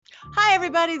Hi,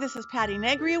 everybody. This is Patti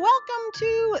Negri. Welcome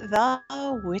to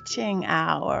the Witching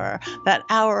Hour, that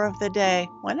hour of the day,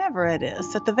 whenever it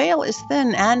is, that the veil is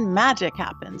thin and magic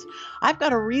happens. I've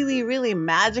got a really, really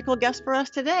magical guest for us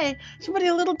today. Somebody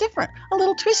a little different, a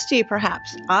little twisty,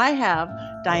 perhaps. I have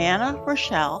Diana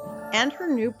Rajchel and her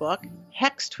new book,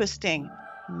 Hex Twisting.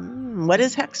 What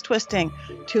is hex twisting?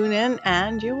 Tune in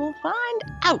and you will find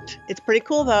out. It's pretty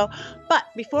cool, though. But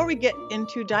before we get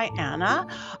into Diana,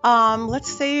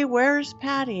 let's see, where's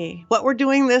Patti? What we're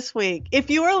doing this week. If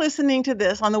you are listening to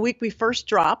this on the week we first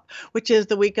drop, which is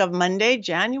the week of Monday,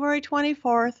 January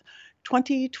 24th,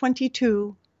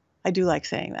 2022. I do like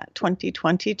saying that,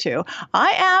 2022.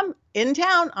 I am in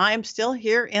town. I am still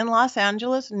here in Los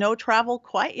Angeles. No travel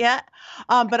quite yet,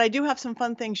 but I do have some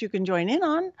fun things you can join in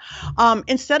on.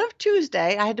 Instead of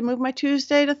Tuesday, I had to move my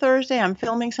Tuesday to Thursday. I'm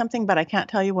filming something, but I can't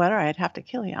tell you what, or I'd have to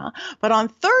kill you. But on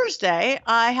Thursday,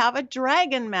 I have a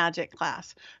dragon magic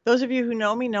class. Those of you who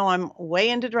know me know I'm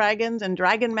way into dragons and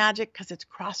dragon magic because it's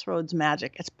crossroads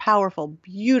magic. It's powerful,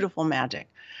 beautiful magic.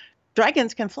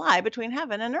 Dragons can fly between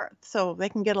heaven and earth, so they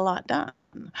can get a lot done.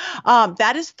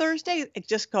 That is Thursday.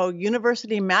 Just go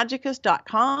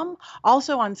universitymagicus.com.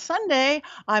 Also on Sunday,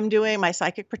 I'm doing my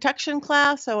psychic protection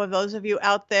class. So if those of you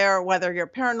out there, whether you're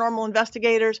paranormal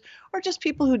investigators or just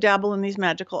people who dabble in these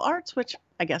magical arts, which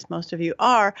I guess most of you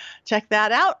are, check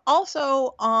that out.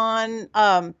 Also on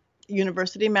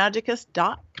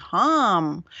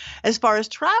universitymagicus.com. As far as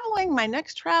traveling, my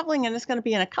next traveling, and it's going to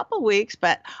be in a couple weeks,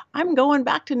 but I'm going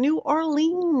back to New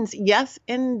Orleans. Yes,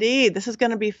 indeed. This is going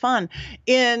to be fun.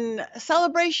 In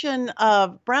celebration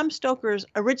of Bram Stoker's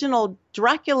original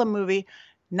Dracula movie,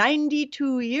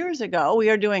 92 years ago, we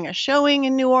are doing a showing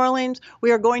in New Orleans.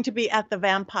 We are going to be at the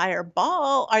Vampire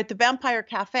Ball, or at the Vampire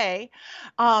Cafe,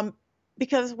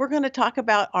 because we're going to talk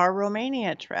about our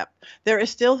Romania trip. There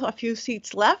is still a few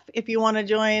seats left if you want to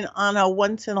join on a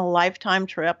once-in-a-lifetime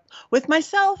trip with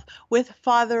myself, with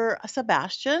Father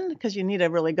Sebastian, because you need a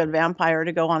really good vampire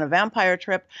to go on a vampire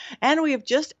trip. And we have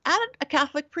just added a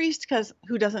Catholic priest, because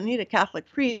who doesn't need a Catholic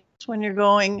priest when you're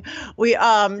going?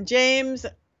 James,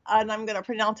 and I'm going to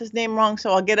pronounce his name wrong, so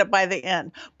I'll get it by the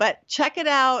end. But check it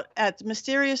out at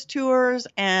Mysterious Tours,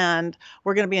 and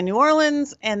we're going to be in New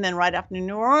Orleans, and then right after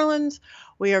New Orleans,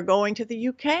 we are going to the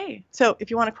UK. So if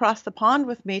you want to cross the pond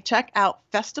with me, check out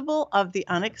Festival of the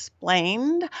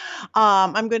Unexplained.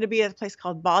 I'm going to be at a place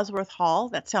called Bosworth Hall.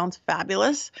 That sounds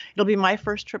fabulous. It'll be my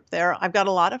first trip there. I've got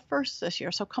a lot of firsts this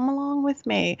year, so come along with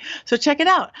me. So check it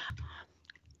out.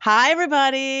 Hi,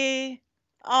 everybody.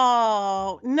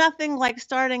 Oh, nothing like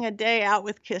starting a day out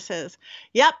with kisses.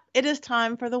 Yep, it is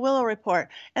time for the Willow Report.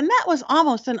 And that was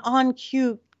almost an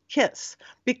on-cue kiss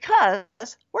because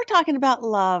we're talking about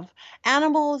love,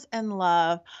 animals and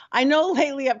love. I know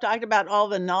lately I've talked about all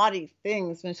the naughty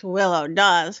things Miss Willow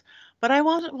does, but I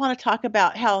want to talk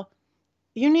about how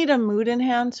you need a mood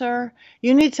enhancer.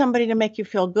 You need somebody to make you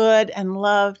feel good and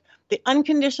loved. The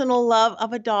unconditional love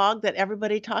of a dog that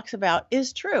everybody talks about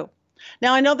is true.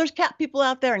 Now, I know there's cat people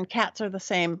out there, and cats are the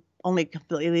same, only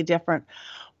completely different.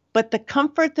 But the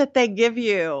comfort that they give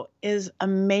you is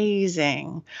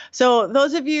amazing. So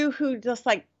those of you who just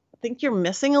think you're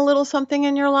missing a little something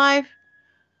in your life,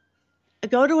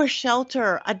 go to a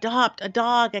shelter, adopt a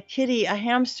dog, a kitty, a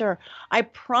hamster. I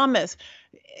promise,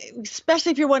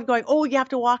 especially if you're one going, oh, you have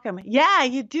to walk them. Yeah,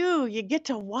 you do. You get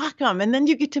to walk them. And then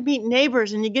you get to meet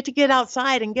neighbors and you get to get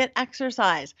outside and get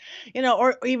exercise,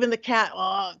 or even the cat.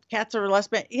 Oh, cats are less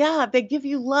bad. Yeah, they give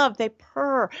you love. They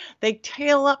purr. They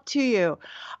tail up to you.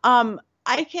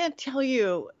 I can't tell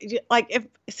you, if,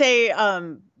 say,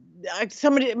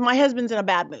 somebody, my husband's in a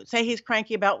bad mood. Say he's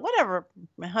cranky about whatever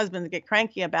my husbands get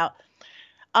cranky about.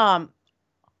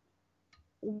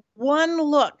 One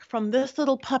look from this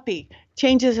little puppy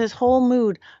changes his whole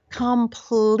mood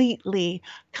completely.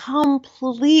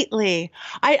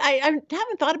 I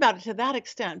haven't thought about it to that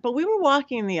extent, but we were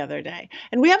walking the other day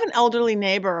and we have an elderly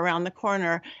neighbor around the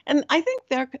corner, and I think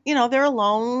they're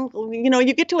alone.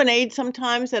 You get to an age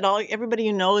sometimes that everybody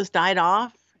has died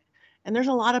off. And there's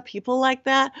a lot of people like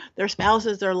that, their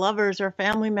spouses, their lovers, their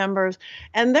family members,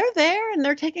 and they're there and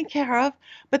they're taken care of.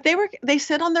 But they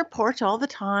sit on their porch all the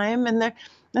time, and they're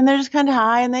just kind of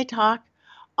high and they talk.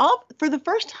 All for the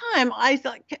first time,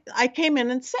 I came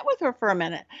in and sat with her for a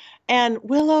minute, and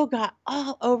Willow got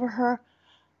all over her.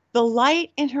 The light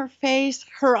in her face,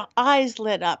 her eyes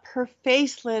lit up, her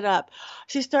face lit up.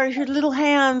 Her little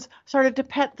hands started to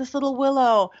pet this little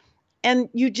Willow. And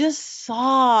you just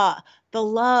saw the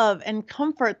love and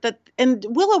comfort and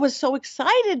Willow was so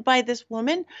excited by this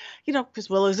woman, because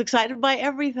Willow's excited by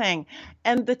everything.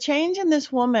 And the change in this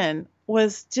woman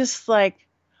was just like,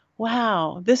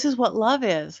 Wow, this is what love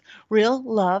is. Real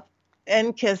love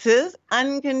and kisses,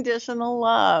 unconditional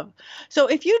love. So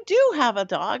if you do have a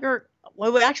dog or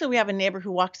well, actually, we have a neighbor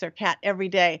who walks their cat every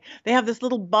day. They have this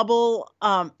little bubble.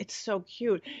 It's so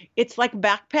cute. It's like a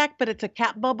backpack, but it's a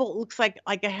cat bubble. It looks like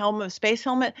a helmet, a space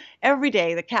helmet. Every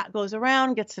day, the cat goes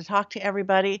around, gets to talk to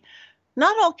everybody.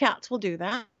 Not all cats will do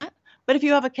that, but if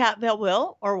you have a cat that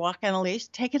will, or walk on a leash,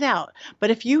 take it out. But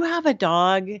if you have a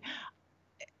dog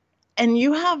and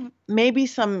you have maybe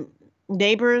some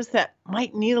neighbors that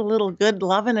might need a little good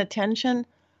love and attention,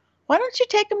 why don't you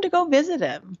take them to go visit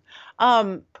him?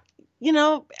 Um,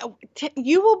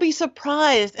 you will be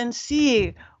surprised and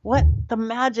see what the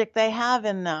magic they have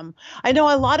in them. I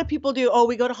know a lot of people do, oh,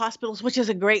 we go to hospitals, which is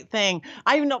a great thing.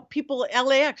 I even know people,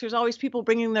 LAX, there's always people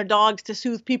bringing their dogs to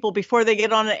soothe people before they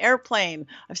get on an airplane.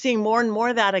 I'm seeing more and more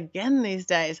of that again these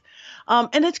days.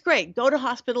 And it's great. Go to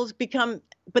hospitals,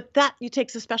 but that you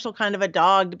takes a special kind of a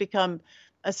dog to become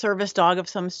a service dog of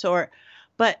some sort.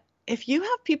 But if you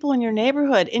have people in your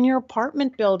neighborhood, in your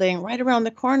apartment building, right around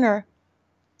the corner,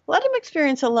 let them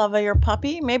experience the love of your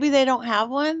puppy. Maybe they don't have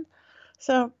one.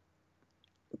 So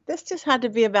this just had to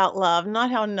be about love,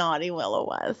 not how naughty Willow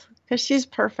was, because she's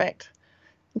perfect.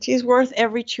 And she's worth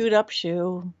every chewed up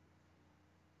shoe,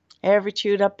 every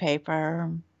chewed up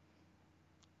paper,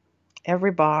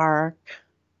 every bark,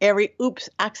 every oops,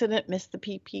 accident, missed the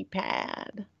pee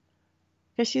pad.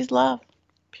 Because she's love,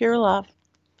 pure love.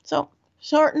 So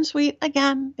short and sweet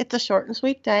again. It's a short and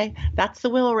sweet day. That's the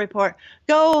Willow Report.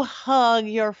 Go hug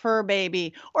your fur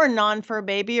baby or non-fur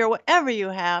baby or whatever you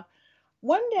have.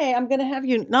 One day I'm going to have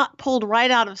you not pulled right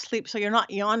out of sleep so you're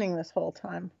not yawning this whole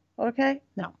time. Okay?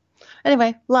 No.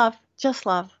 Anyway, love, just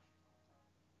love.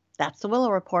 That's the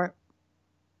Willow Report.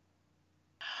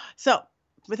 So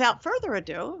without further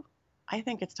ado, I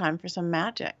think it's time for some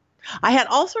magic. I had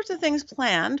all sorts of things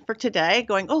planned for today,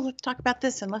 going, oh, let's talk about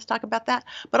this and let's talk about that.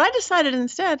 But I decided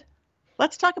instead,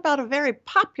 let's talk about a very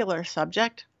popular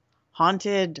subject,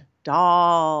 haunted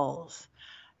dolls.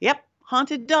 Yep,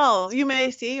 haunted dolls. You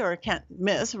may see or can't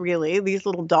miss, really, these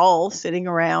little dolls sitting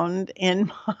around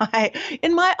in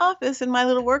my office, in my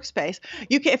little workspace.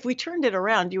 If we turned it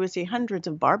around, you would see hundreds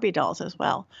of Barbie dolls as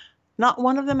well. Not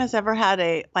one of them has ever had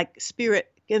a spirit.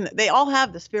 They all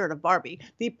have the spirit of Barbie,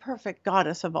 the perfect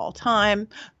goddess of all time.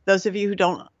 Those of you who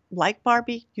don't like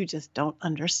Barbie, you just don't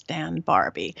understand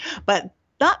Barbie. But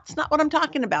that's not what I'm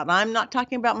talking about. I'm not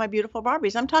talking about my beautiful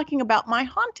Barbies. I'm talking about my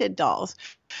haunted dolls.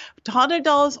 Haunted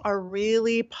dolls are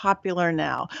really popular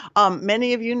now.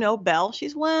 Many of you know Belle.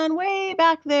 She's one way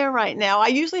back there right now. I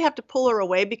usually have to pull her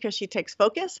away because she takes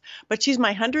focus, but she's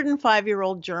my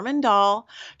 105-year-old German doll.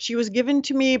 She was given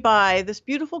to me by this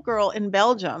beautiful girl in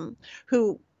Belgium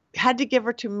who had to give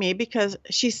her to me because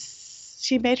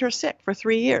she made her sick for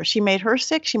 3 years. She made her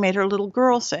sick. She made her little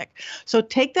girl sick. So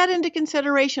take that into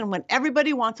consideration when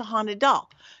everybody wants a haunted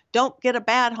doll. Don't get a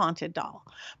bad haunted doll.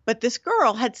 But this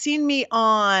girl had seen me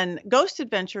on Ghost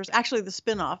Adventures, actually the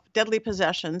spinoff, Deadly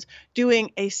Possessions,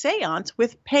 doing a seance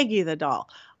with Peggy the doll,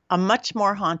 a much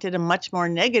more haunted and much more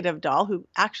negative doll who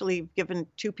actually given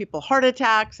 2 people heart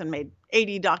attacks and made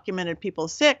 80 documented people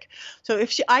sick. So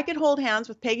if I could hold hands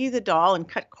with Peggy the doll and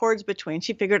cut cords between,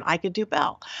 she figured I could do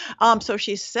Belle. So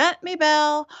she sent me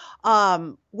Belle,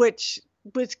 which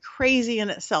was crazy in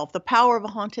itself, the power of a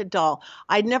haunted doll.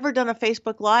 I'd never done a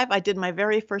Facebook Live. I did my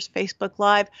very first Facebook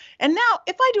Live. And now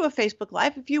if I do a Facebook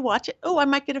Live, if you watch it, I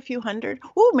might get a few hundred.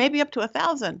 Maybe up to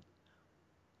 1,000.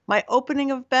 My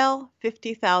opening of Belle,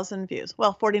 50,000 views.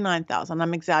 Well, 49,000.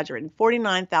 I'm exaggerating.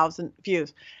 49,000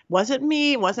 views. Wasn't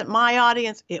me. Wasn't my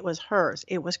audience. It was hers.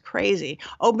 It was crazy.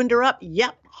 Opened her up.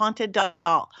 Yep. Haunted doll.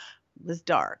 It was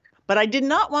dark. But I did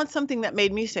not want something that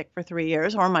made me sick for 3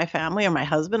 years, or my family, or my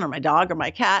husband, or my dog, or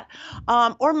my cat,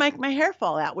 or make my hair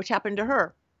fall out, which happened to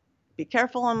her. Be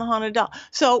careful on the haunted doll.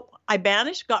 So I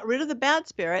banished, got rid of the bad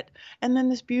spirit, and then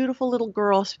this beautiful little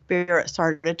girl spirit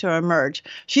started to emerge.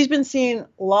 She's been seen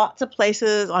lots of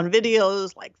places, on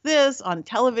videos like this, on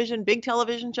television, big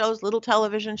television shows, little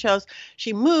television shows.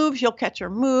 She moves, you'll catch her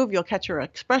move, you'll catch her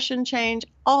expression change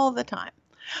all the time.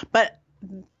 But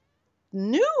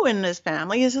new in this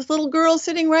family is this little girl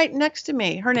sitting right next to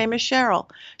me. Her name is Cheryl.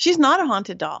 She's not a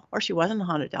haunted doll, or she wasn't a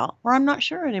haunted doll, or I'm not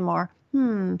sure anymore.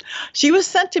 She was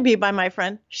sent to me by my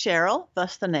friend Cheryl,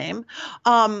 thus the name,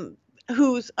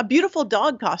 who's a beautiful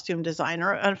dog costume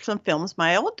designer of some films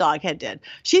my old dog had did.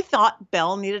 She thought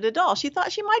Belle needed a doll. She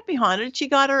thought she might be haunted. She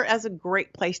got her as a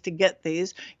great place to get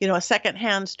these, a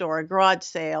secondhand store, a garage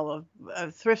sale,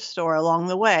 a thrift store along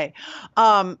the way.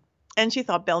 And she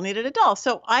thought Belle needed a doll.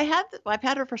 So I've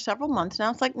had her for several months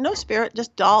now. It's like, no spirit,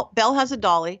 just doll. Belle has a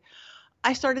dolly.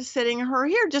 I started sitting her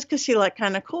here just because she looked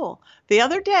kind of cool. The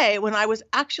other day, when I was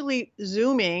actually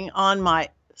Zooming on my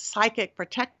psychic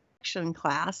protection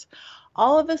class,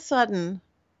 all of a sudden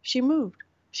she moved.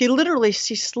 She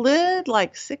slid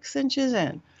like 6 inches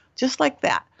in, just like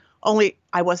that. Only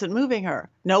I wasn't moving her.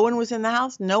 No one was in the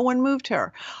house. No one moved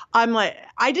her. I'm like,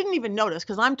 I didn't even notice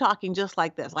because I'm talking just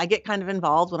like this. I get kind of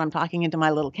involved when I'm talking into my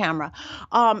little camera.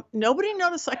 Nobody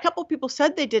noticed. A couple people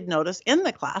said they did notice in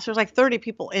the class. There's like 30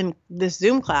 people in this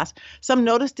Zoom class. Some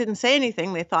noticed, didn't say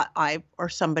anything. They thought I or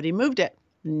somebody moved it.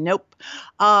 Nope.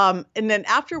 And then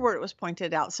afterward, it was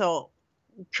pointed out. So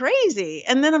crazy.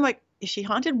 And then I'm like, is she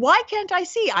haunted? Why can't I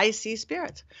see? I see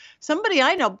spirits. Somebody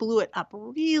I know blew it up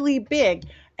really big.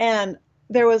 And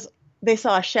they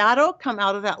saw a shadow come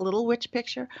out of that little witch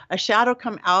picture, a shadow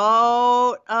come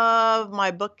out of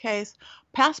my bookcase,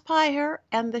 pass by her,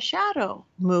 and the shadow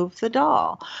moved the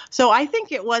doll. So I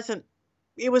think it was a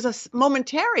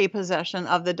momentary possession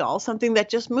of the doll, something that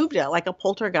just moved it, like a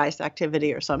poltergeist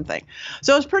activity or something.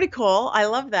 So it was pretty cool. I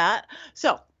love that.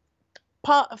 So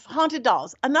haunted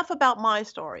dolls. Enough about my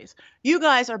stories. You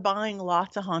guys are buying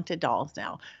lots of haunted dolls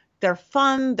now. They're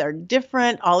fun. They're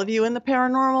different. All of you in the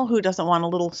paranormal, who doesn't want a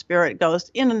little spirit ghost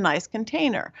in a nice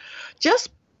container? Just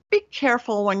be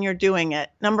careful when you're doing it.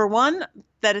 Number one,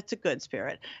 that it's a good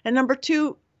spirit. And number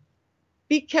two,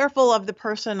 be careful of the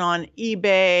person on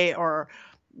eBay or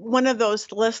one of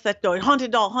those lists that go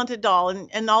haunted doll,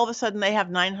 and all of a sudden they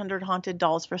have 900 haunted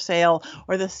dolls for sale,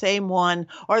 or the same one,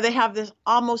 or they have this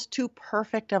almost too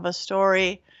perfect of a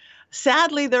story.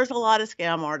 Sadly, there's a lot of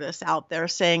scam artists out there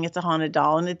saying it's a haunted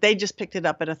doll, and they just picked it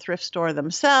up at a thrift store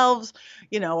themselves,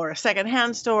 or a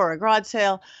secondhand store or a garage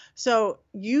sale. So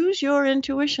use your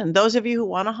intuition. Those of you who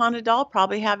want a haunted doll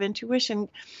probably have intuition.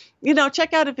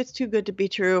 Check out if it's too good to be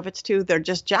true. If it's they're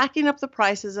just jacking up the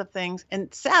prices of things.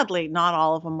 And sadly, not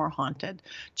all of them are haunted.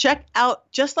 Check out,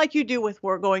 just like you do with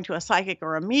we're going to a psychic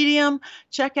or a medium,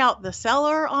 check out the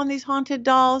seller on these haunted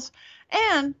dolls.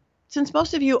 And since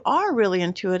most of you are really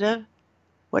intuitive,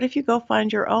 what if you go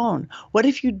find your own? What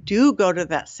if you do go to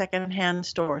that secondhand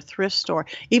store, thrift store,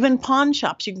 even pawn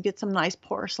shops? You can get some nice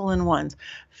porcelain ones.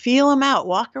 Feel them out.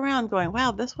 Walk around going,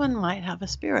 wow, this one might have a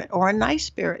spirit or a nice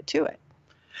spirit to it.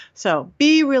 So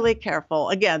be really careful,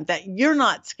 again, that you're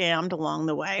not scammed along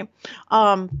the way.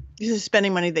 You're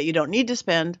spending money that you don't need to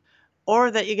spend,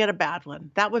 or that you get a bad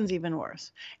one. That one's even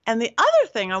worse. And the other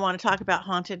thing I want to talk about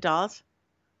haunted dolls,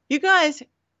 you guys,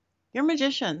 you're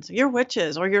magicians, you're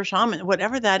witches, or you're shaman,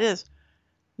 whatever that is.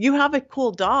 You have a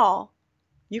cool doll,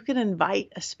 you can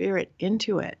invite a spirit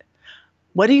into it.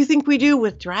 What do you think we do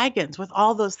with dragons, with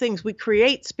all those things? We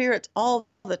create spirits all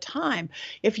the time.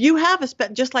 If you have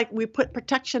just like we put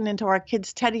protection into our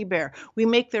kids' teddy bear, we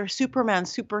make their Superman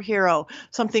superhero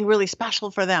something really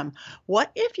special for them. What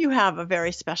if you have a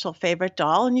very special favorite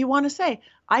doll and you want to say,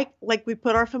 like we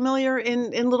put our familiar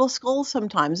in little skulls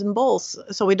sometimes, in bowls,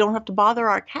 so we don't have to bother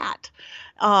our cat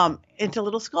into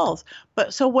little skulls.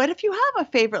 But so what if you have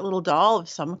a favorite little doll of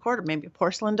some sort, or maybe a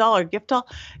porcelain doll or a gift doll?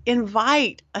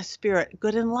 Invite a spirit,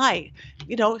 good and light.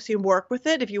 So you work with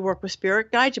it. If you work with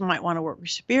spirit guides, you might want to work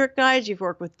with spirit guides. You've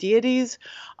worked with deities,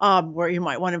 where you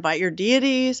might want to invite your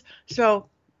deities. So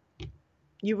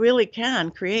you really can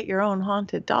create your own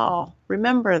haunted doll.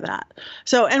 Remember that.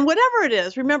 So, and whatever it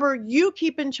is, remember, you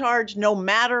keep in charge no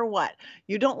matter what.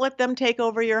 You don't let them take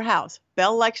over your house.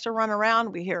 Belle likes to run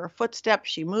around. We hear her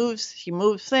footsteps. She moves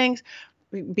things.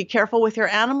 Be careful with your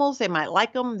animals. They might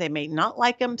like them. They may not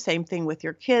like them. Same thing with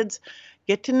your kids.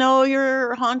 Get to know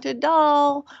your haunted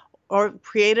doll, or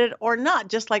created or not,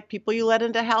 just like people you let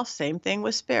into house. Same thing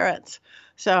with spirits.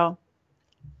 So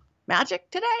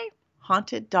magic today,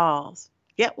 haunted dolls.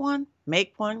 Get one,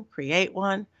 make one, create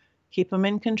one. Keep them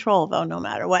in control, though, no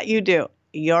matter what you do.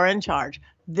 You're in charge.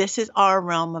 This is our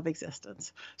realm of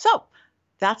existence. So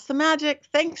that's the magic.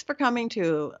 Thanks for coming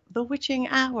to the Witching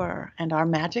Hour and our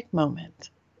magic moment.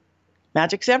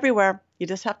 Magic's everywhere. You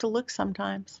just have to look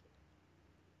sometimes.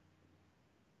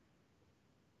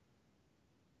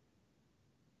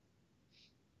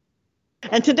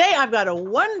 And today I've got a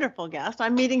wonderful guest.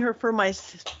 I'm meeting her for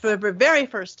the very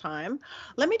first time.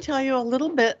 Let me tell you a little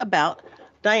bit about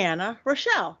Diana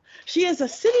Rajchel. She is a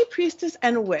city priestess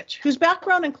and witch whose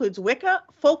background includes Wicca,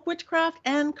 folk witchcraft,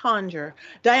 and conjure.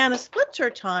 Diana splits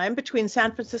her time between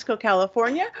San Francisco,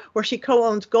 California, where she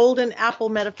co-owns Golden Apple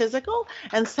Metaphysical,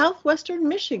 and Southwestern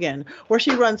Michigan, where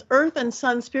she runs Earth and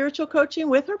Sun spiritual coaching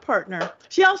with her partner.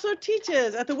 She also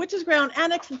teaches at the Witches Ground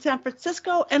Annex in San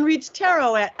Francisco and reads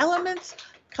tarot at Elements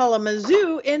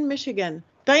Kalamazoo in Michigan.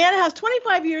 Diana has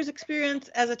 25 years experience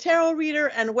as a tarot reader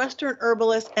and Western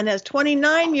herbalist and has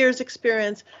 29 years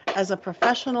experience as a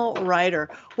professional writer.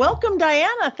 Welcome,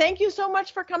 Diana. Thank you so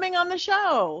much for coming on the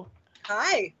show.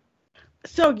 Hi.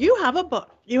 So you have a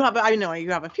book. I know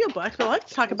you have a few books, but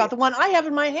let's talk about the one I have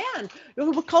in my hand. You have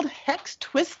a book called Hex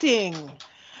Twisting.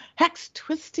 Hex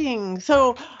Twisting.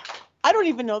 So I don't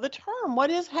even know the term. What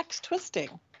is hex twisting?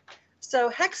 So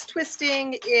hex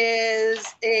twisting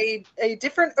is a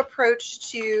different approach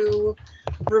to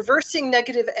reversing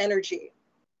negative energy,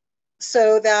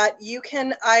 so that you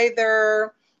can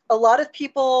either, a lot of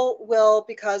people will,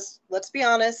 because let's be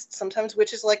honest, sometimes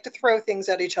witches like to throw things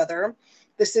at each other.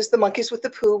 This is the monkeys with the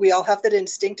poo. We all have that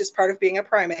instinct as part of being a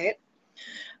primate.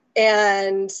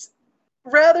 And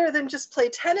rather than just play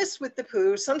tennis with the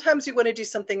poo, sometimes you want to do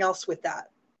something else with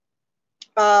that.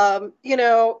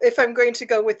 If I'm going to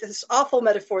go with this awful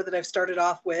metaphor that I've started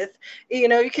off with,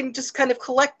 you can just kind of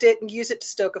collect it and use it to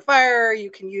stoke a fire.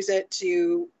 You can use it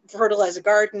to fertilize a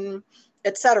garden,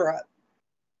 etc.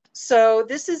 So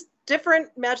this is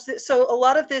different magic. So a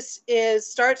lot of this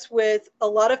starts with, a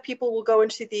lot of people will go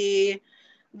into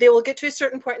they will get to a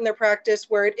certain point in their practice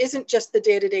where it isn't just the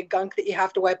day-to-day gunk that you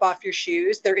have to wipe off your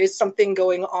shoes. There is something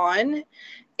going on.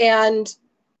 And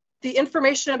the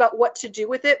information about what to do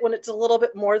with it when it's a little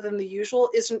bit more than the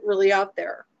usual isn't really out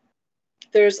there.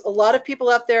 There's a lot of people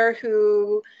out there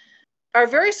who are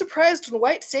very surprised when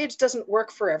white sage doesn't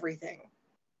work for everything.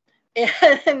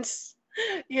 And,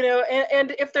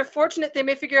 and if they're fortunate, they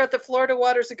may figure out that Florida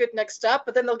water is a good next step,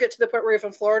 but then they'll get to the point where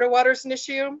even Florida water is an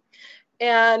issue.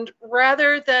 And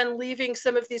rather than leaving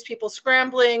some of these people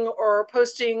scrambling or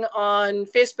posting on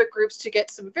Facebook groups to get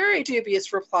some very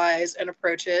dubious replies and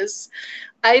approaches,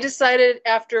 I decided,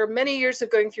 after many years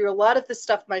of going through a lot of this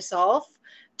stuff myself,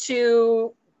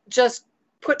 to just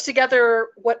put together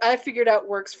what I figured out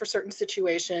works for certain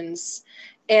situations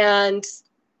and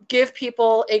give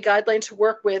people a guideline to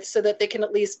work with so that they can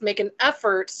at least make an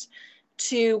effort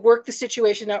to work the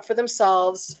situation out for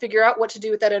themselves, figure out what to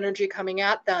do with that energy coming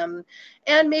at them,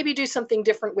 and maybe do something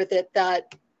different with it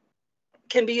that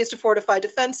can be used to fortify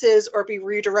defenses or be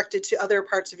redirected to other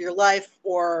parts of your life,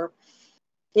 or,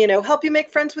 help you make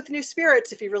friends with new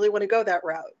spirits if you really want to go that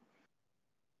route.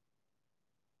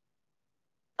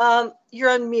 You're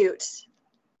on mute.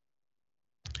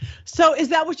 So is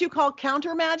that what you call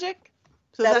Counter-Magick?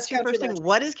 So that's your first thing. Counter-Magick.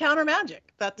 What is Counter-Magick?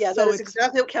 That is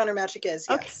exactly what Counter-Magick is,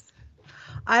 yes. Okay.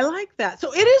 I like that.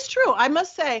 So it is true, I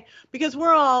must say, because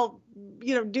we're all,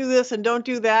 do this and don't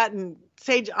do that. And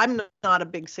sage, I'm not a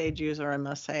big sage user, I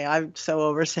must say. I'm so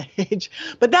over sage.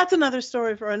 But that's another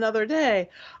story for another day.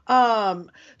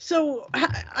 So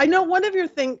I know one of your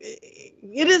things,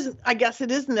 I guess it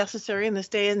is necessary in this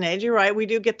day and age. You're right. We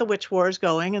do get the witch wars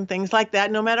going and things like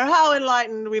that, no matter how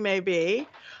enlightened we may be.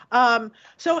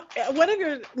 So one of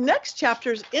your next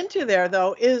chapters into there,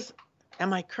 though, is,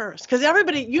 am I cursed? Because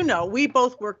everybody, we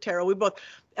both work tarot.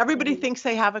 Everybody thinks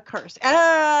they have a curse.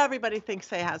 Everybody thinks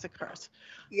they has a curse.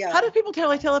 Yeah. How do people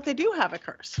tell if they do have a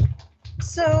curse?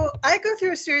 So I go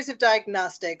through a series of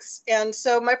diagnostics. And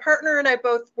so my partner and I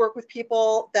both work with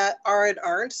people that are and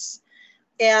aren't.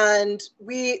 And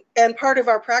part of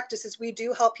our practice is we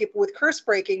do help people with curse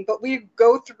breaking, but we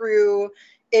go through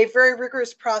a very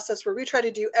rigorous process where we try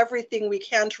to do everything we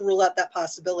can to rule out that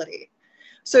possibility.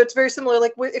 So it's very similar,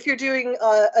 like if you're doing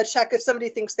a check, if somebody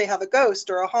thinks they have a ghost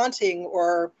or a haunting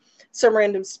or some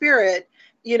random spirit,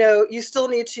 you still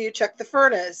need to check the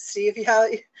furnace, see if you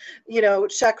have,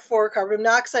 check for carbon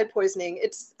monoxide poisoning.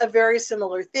 It's a very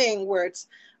similar thing where it's,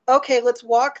 okay, let's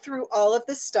walk through all of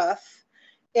this stuff.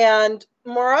 And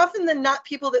more often than not,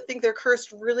 people that think they're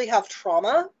cursed really have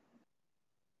trauma.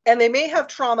 And they may have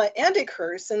trauma and a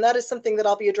curse, and that is something that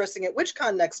I'll be addressing at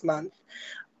WitchCon next month.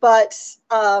 But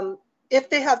if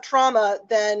they have trauma,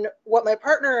 then what my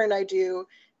partner and I do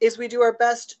is we do our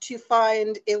best to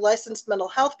find a licensed mental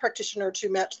health practitioner to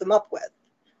match them up with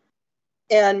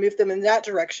and move them in that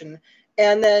direction.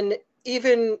 And then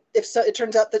even if it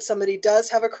turns out that somebody does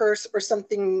have a curse or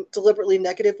something deliberately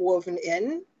negative woven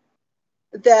in,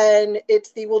 then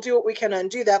we'll do what we can to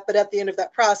undo that. But at the end of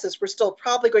that process, we're still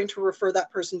probably going to refer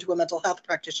that person to a mental health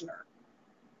practitioner.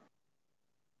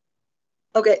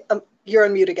 Okay, you're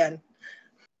on mute again.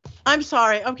 I'm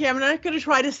sorry. Okay, I'm not going to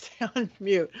try to stay on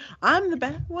mute. I'm the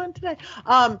bad one today.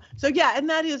 So yeah, and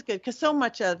that is good because so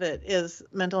much of it is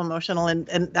mental, emotional, and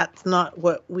that's not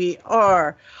what we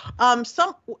are.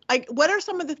 What are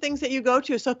some of the things that you go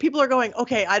to? So people are going,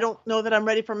 okay, I don't know that I'm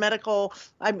ready for medical,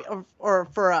 or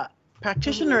for a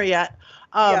practitioner yet.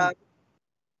 Yeah.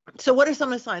 So what are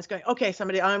some of the signs going, okay,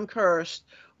 I'm cursed.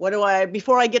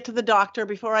 Before I get to the doctor,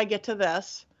 before I get to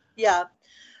this? Yeah.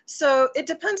 So it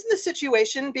depends on the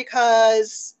situation,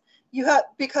 because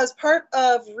part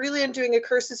of really undoing a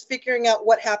curse is figuring out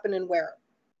what happened and where.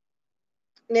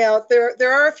 Now,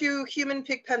 there are a few human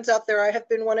pig pens out there. I have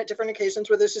been one at different occasions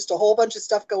where there's just a whole bunch of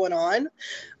stuff going on.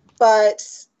 But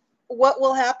what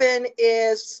will happen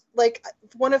is, like,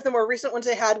 one of the more recent ones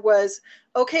I had was,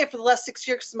 okay, for the last 6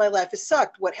 years, my life has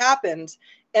sucked. What happened?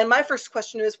 And my first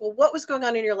question is, well, what was going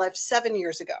on in your life 7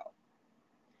 years ago?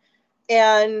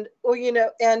 And, well,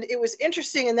 and it was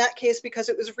interesting in that case because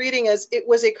it was reading as it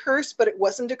was a curse, but it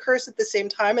wasn't a curse at the same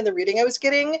time in the reading I was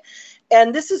getting.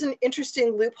 And this is an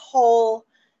interesting loophole,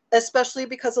 especially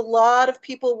because a lot of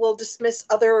people will dismiss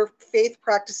other faith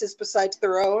practices besides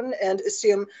their own and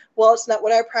assume, well, it's not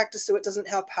what I practice, so it doesn't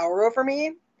have power over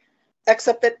me,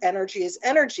 except that energy is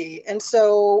energy. And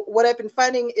so what I've been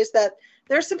finding is that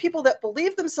there's some people that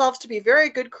believe themselves to be very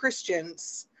good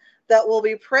Christians that will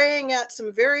be praying at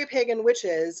some very pagan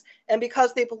witches, and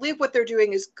because they believe what they're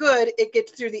doing is good, it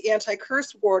gets through the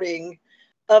anti-curse warding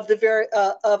of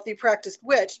the practiced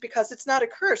witch, because it's not a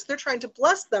curse. They're trying to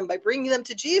bless them by bringing them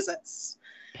to Jesus.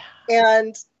 Yeah.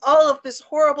 And all of this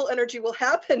horrible energy will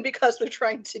happen because they're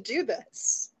trying to do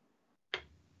this.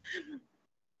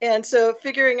 And so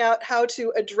figuring out how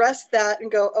to address that and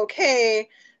go, okay,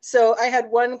 so I had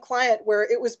one client where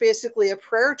it was basically a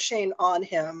prayer chain on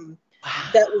him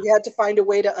that we had to find a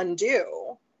way to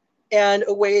undo, and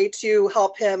a way to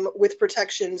help him with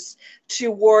protections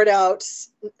to ward out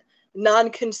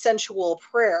non-consensual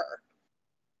prayer.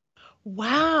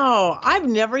 Wow. I've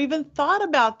never even thought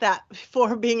about that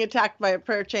before, being attacked by a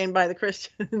prayer chain by the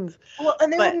Christians. Well,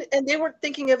 and they weren't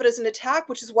thinking of it as an attack,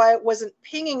 which is why it wasn't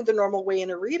pinging the normal way in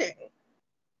a reading.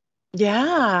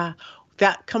 Yeah,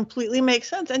 that completely makes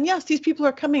sense. And yes, these people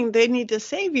are coming, they need to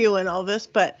save you and all this,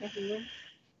 but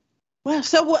well,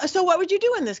 so what would you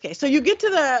do in this case? So you get to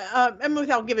the, and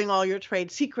without giving all your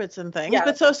trade secrets and things,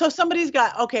 but so somebody's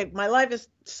got, okay, my life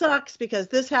sucks because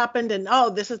this happened, and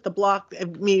this is the block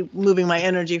of me moving my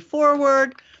energy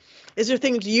forward. Is there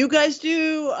things you guys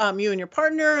do, you and your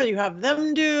partner, or you have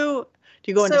them do?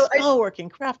 Do you go into spell working,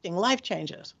 crafting, life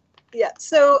changes? Yeah,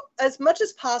 so as much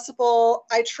as possible,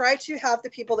 I try to have the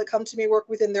people that come to me work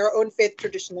within their own faith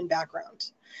tradition and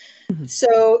background. Mm-hmm.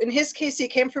 So in his case, he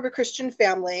came from a Christian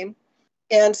family.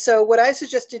 And so what I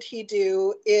suggested he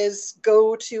do is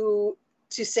go to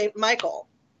St. Michael.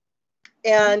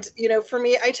 And, for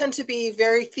me, I tend to be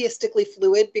very theistically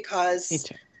fluid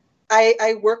because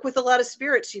I work with a lot of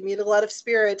spirits. You meet a lot of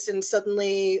spirits, and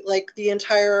suddenly, like, it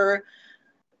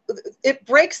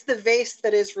breaks the vase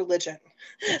that is religion.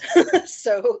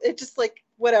 So it just, like,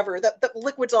 whatever, the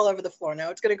liquid's all over the floor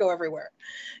now. It's going to go everywhere.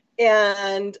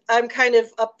 And I'm kind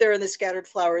of up there in the scattered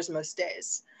flowers most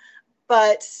days.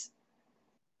 But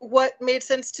what made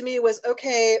sense to me was,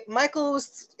 okay, Michael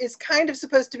is kind of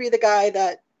supposed to be the guy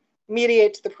that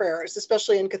mediates the prayers,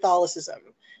 especially in Catholicism.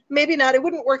 Maybe not. It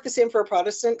wouldn't work the same for a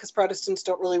Protestant, because Protestants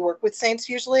don't really work with saints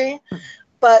usually.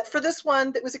 But for this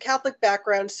one, that was a Catholic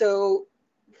background, so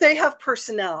they have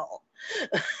personnel.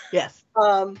 Yes.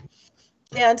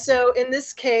 And so in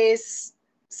this case,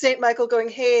 St. Michael going,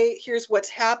 hey, here's what's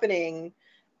happening.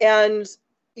 And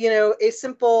a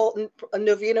simple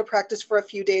novena practice for a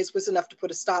few days was enough to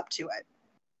put a stop to it.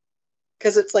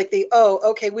 Because it's like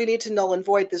okay, we need to null and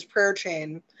void this prayer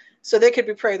chain. So they could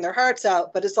be praying their hearts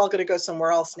out, but it's all going to go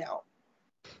somewhere else now.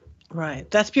 Right.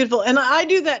 That's beautiful. And I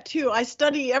do that too. I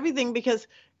study everything because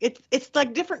it's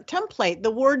like different template.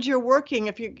 The words you're working,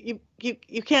 if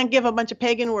you can't give a bunch of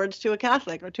pagan words to a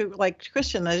Catholic or to, like,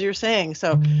 Christian, as you're saying.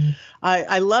 So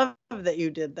I love that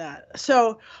you did that.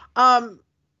 So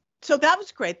so that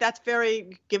was great. That's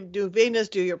do Venus,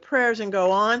 do your prayers and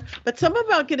go on. But something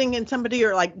about getting in somebody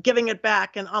or, like, giving it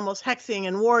back and almost hexing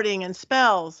and warding and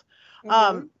spells.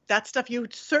 That stuff you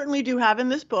certainly do have in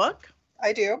this book.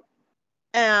 I do.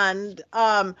 And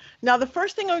now the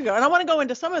first thing and I want to go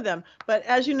into some of them, but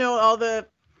as you know, all the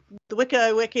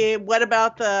wiki, what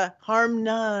about the harm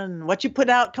none? What you put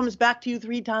out comes back to you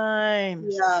 3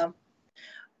 times. Yeah.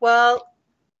 Well,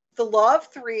 the law of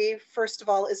 3, first of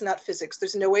all, is not physics.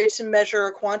 There's no way to measure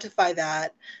or quantify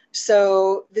that.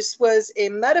 So this was a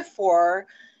metaphor.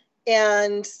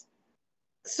 And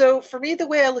so for me, the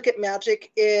way I look at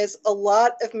magic is a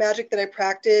lot of magic that I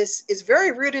practice is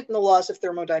very rooted in the laws of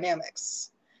thermodynamics,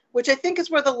 which I think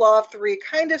is where the law of 3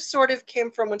 kind of sort of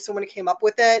came from when someone came up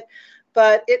with it.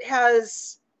 But it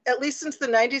has, at least since the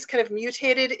 90s, kind of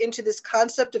mutated into this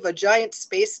concept of a giant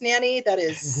space nanny that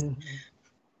is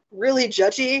really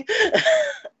judgy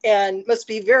and must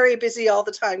be very busy all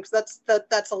the time, because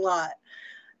that's a lot.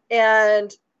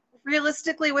 And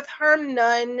realistically, with harm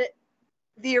none,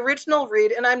 the original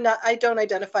read, and I don't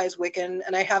identify as Wiccan,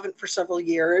 and I haven't for several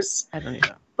years. I don't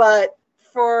either. But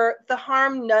for the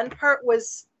harm none part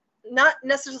was not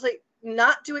necessarily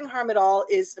not doing harm at all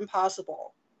is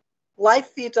impossible. Life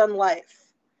feeds on life.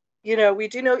 You know, we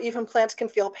do know even plants can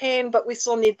feel pain, but we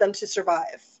still need them to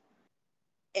survive.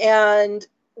 And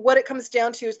what it comes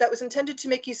down to is that was intended to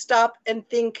make you stop and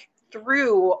think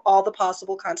through all the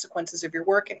possible consequences of your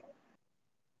working.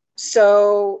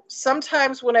 So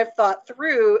sometimes when I've thought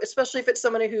through, especially if it's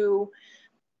someone who,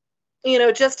 you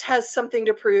know, just has something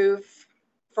to prove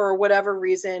for whatever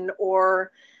reason,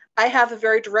 or I have a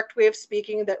very direct way of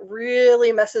speaking that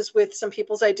really messes with some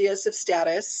people's ideas of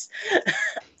status.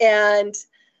 And,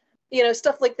 you know,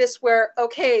 stuff like this where,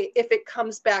 okay, if it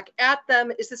comes back at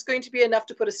them, is this going to be enough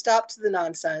to put a stop to the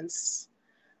nonsense?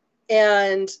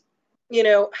 And, you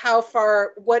know,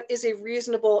 what is a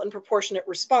reasonable and proportionate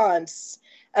response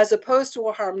as opposed to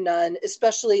a harm none,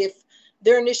 especially if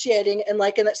they're initiating, and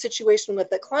like in that situation with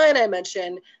the client I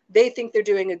mentioned, they think they're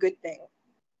doing a good thing.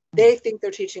 They think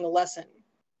they're teaching a lesson.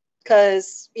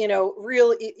 Because,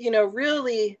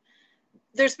 really,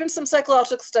 there's been some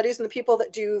psychological studies, and the people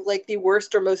that do like the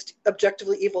worst or most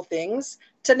objectively evil things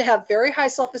tend to have very high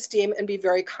self-esteem and be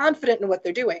very confident in what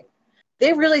they're doing.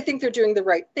 They really think they're doing the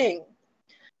right thing,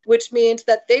 which means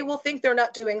that they will think they're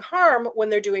not doing harm when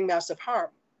they're doing massive harm.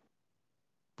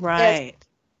 Right. And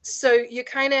so you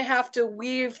kind of have to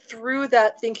weave through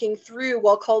that thinking through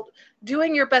while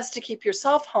doing your best to keep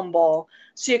yourself humble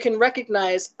so you can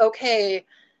recognize, okay,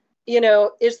 you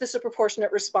know, is this a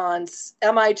proportionate response?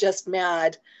 Am I just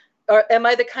mad? Or am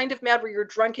I the kind of mad where you're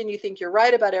drunk and you think you're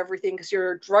right about everything because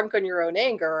you're drunk on your own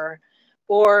anger?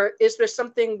 Or is there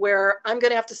something where I'm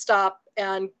going to have to stop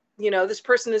and, you know, this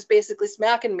person is basically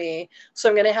smacking me, so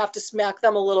I'm going to have to smack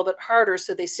them a little bit harder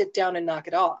so they sit down and knock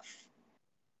it off?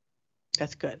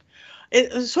 That's good.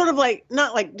 It's sort of like,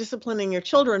 not like disciplining your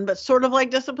children, but sort of like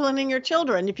disciplining your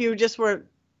children. If you just were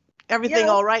everything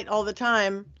all right all the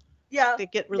time, they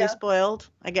get really spoiled,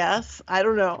 I guess. I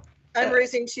don't know. I'm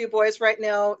raising 2 boys right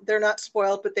now. They're not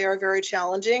spoiled, but they are very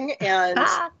challenging. And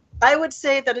I would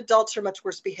say that adults are much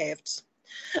worse behaved.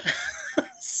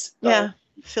 Yeah,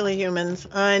 silly humans.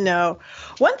 I know.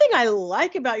 One thing I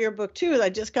like about your book, too, is I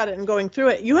just got it and going through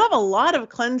it. You have a lot of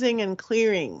cleansing and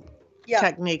clearing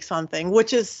techniques on things,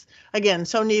 which is, again,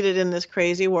 so needed in this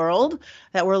crazy world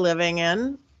that we're living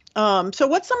in. So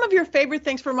what's some of your favorite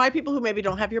things for my people who maybe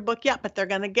don't have your book yet, but they're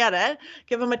going to get it?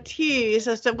 Give them a tease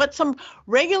as to what some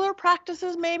regular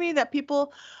practices maybe that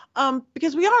people,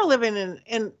 because we are living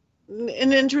in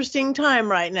an interesting time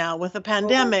right now with the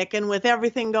pandemic and with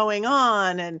everything going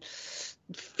on and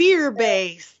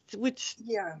fear-based, which...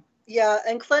 Yeah,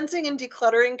 and cleansing and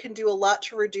decluttering can do a lot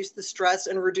to reduce the stress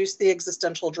and reduce the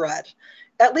existential dread.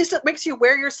 At least it makes you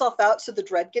wear yourself out so the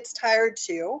dread gets tired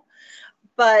too.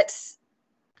 But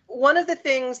one of the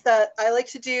things that I like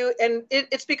to do, and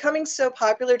it's becoming so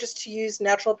popular just to use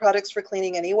natural products for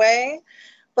cleaning anyway.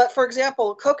 But for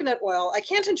example, coconut oil, I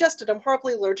can't ingest it. I'm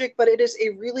horribly allergic, but it is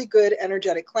a really good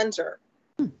energetic cleanser.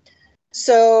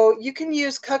 So you can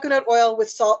use coconut oil with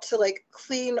salt to like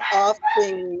clean off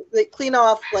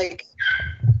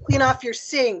your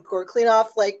sink or clean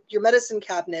off like your medicine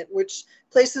cabinet, which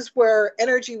places where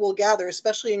energy will gather,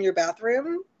 especially in your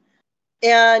bathroom.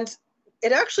 And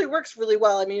it actually works really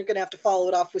well. I mean, you're going to have to follow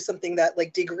it off with something that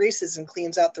like degreases and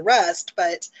cleans out the rest,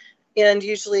 and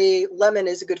usually lemon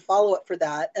is a good follow-up for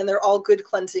that. And they're all good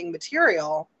cleansing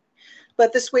material.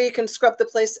 But this way you can scrub the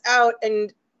place out,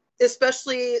 and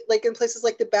especially like in places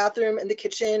like the bathroom and the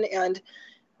kitchen. And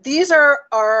these are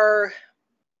our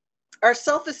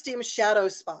self-esteem shadow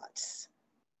spots,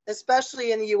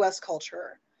 especially in the US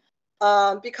culture.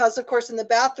 Because of course in the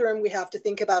bathroom, we have to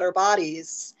think about our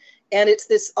bodies. And it's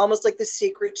this almost like this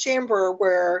secret chamber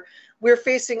where we're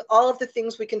facing all of the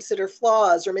things we consider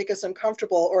flaws or make us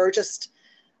uncomfortable, or just,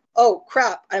 oh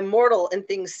crap, I'm mortal and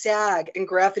things sag and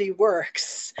gravity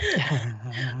works.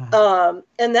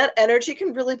 And that energy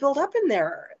can really build up in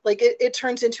there. Like it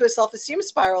turns into a self-esteem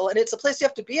spiral, and it's a place you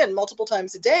have to be in multiple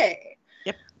times a day.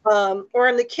 Yep. Or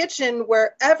in the kitchen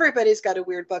where everybody's got a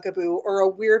weird bugaboo or a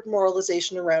weird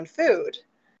moralization around food.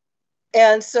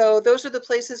 And so those are the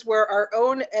places where our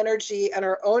own energy and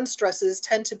our own stresses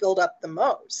tend to build up the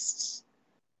most.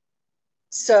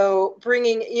 So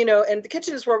bringing, and the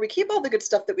kitchen is where we keep all the good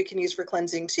stuff that we can use for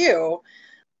cleansing too.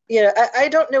 I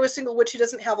don't know a single witch who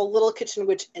doesn't have a little kitchen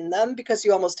witch in them, because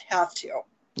you almost have to.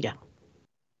 Yeah.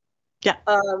 Yeah.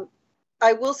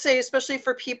 I will say, especially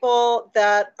for people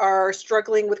that are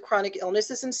struggling with chronic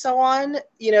illnesses and so on,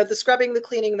 the scrubbing, the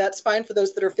cleaning, that's fine for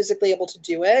those that are physically able to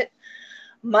do it.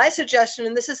 My suggestion,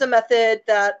 and this is a method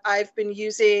that I've been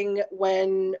using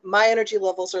when my energy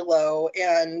levels are low,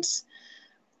 and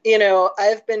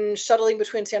I've been shuttling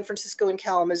between San Francisco and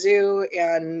Kalamazoo,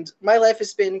 and my life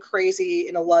has been crazy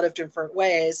in a lot of different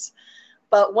ways.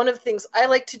 But one of the things I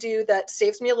like to do that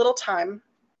saves me a little time,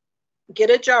 get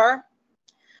a jar,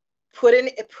 put an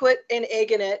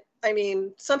egg in it. I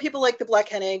mean, some people like the black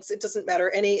hen eggs. It doesn't matter.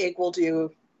 Any egg will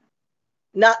do,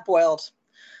 not boiled.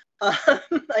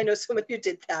 I know some of you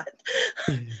did that.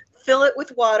 Fill it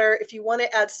with water. If you want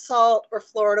to add salt or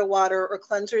Florida water or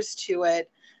cleansers to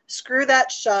it, screw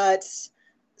that shut.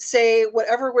 Say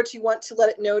whatever words you want to let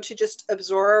it know to just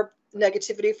absorb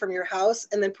negativity from your house,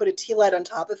 and then put a tea light on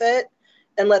top of it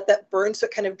and let that burn so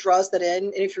it kind of draws that in.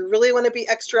 And if you really want to be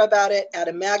extra about it, add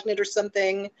a magnet or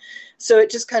something. So it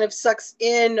just kind of sucks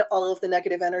in all of the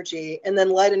negative energy, and then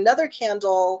light another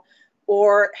candle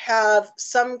or have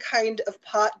some kind of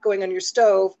pot going on your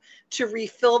stove to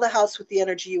refill the house with the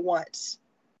energy you want.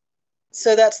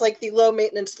 So that's like the low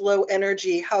maintenance, low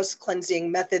energy house cleansing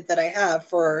method that I have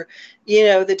for,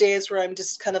 the days where I'm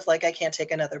just kind of like, I can't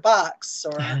take another box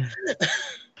or.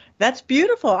 That's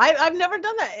beautiful. I've never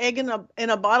done that egg in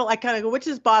a bottle. I kind of go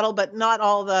witch's bottle, but not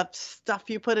all the stuff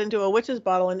you put into a witch's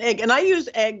bottle and egg. And I use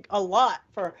egg a lot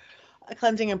for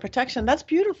cleansing and protection. That's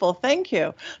beautiful. Thank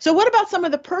you. So what about some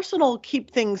of the personal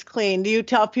keep things clean? Do you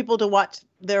tell people to watch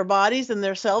their bodies and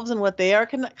themselves and what they are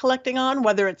collecting on,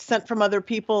 whether it's sent from other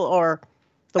people or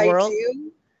the world?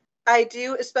 I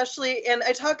do, especially, and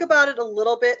I talk about it a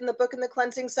little bit in the book in the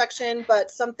cleansing section,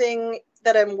 but something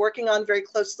that I'm working on very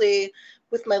closely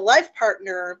with my life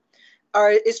partner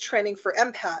is training for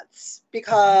empaths,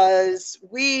 because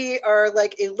we are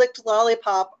like a licked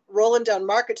lollipop rolling down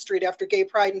Market Street after Gay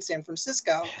Pride in San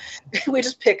Francisco. We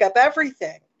just pick up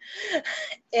everything.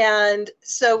 And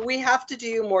so we have to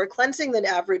do more cleansing than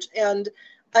average. And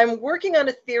I'm working on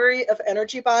a theory of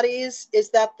energy bodies, is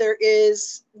that there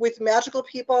is, with magical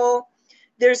people,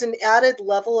 there's an added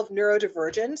level of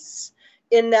neurodivergence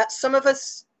in that some of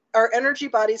us, our energy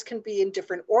bodies can be in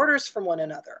different orders from one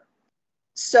another.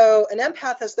 So an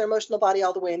empath has their emotional body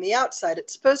all the way in the outside.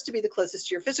 It's supposed to be the closest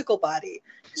to your physical body,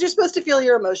 because you're supposed to feel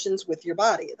your emotions with your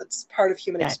body. That's part of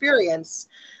human experience.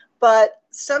 But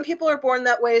some people are born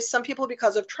that way. Some people,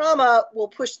 because of trauma, will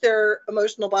push their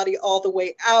emotional body all the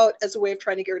way out as a way of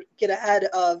trying to get ahead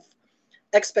of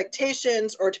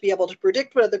expectations or to be able to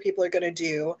predict what other people are going to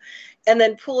do. And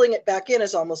then pulling it back in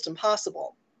is almost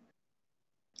impossible.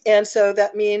 And so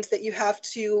that means that you have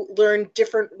to learn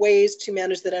different ways to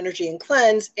manage that energy and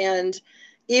cleanse. And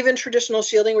even traditional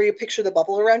shielding, where you picture the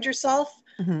bubble around yourself,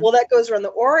 well, that goes around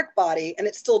the auric body, and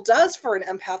it still does for an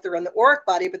empath around the auric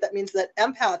body, but that means that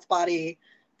empath body,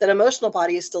 that emotional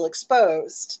body, is still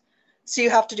exposed. So you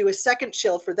have to do a second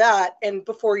shield for that. And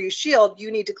before you shield,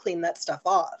 you need to clean that stuff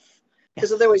off,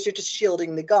 because otherwise you're just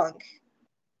shielding the gunk.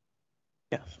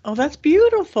 Yeah. Oh, that's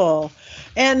beautiful.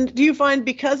 And do you find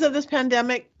because of this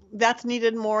pandemic, that's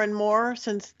needed more and more,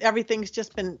 since everything's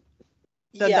just been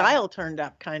the dial turned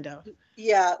up, kind of?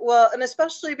 Yeah, well, and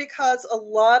especially because a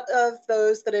lot of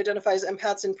those that identify as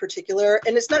empaths in particular,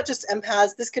 and it's not just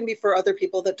empaths, this can be for other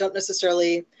people that don't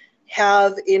necessarily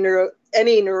have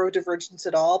any neurodivergence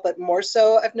at all, but more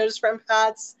so I've noticed for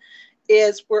empaths,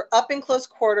 is we're up in close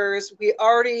quarters. We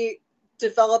already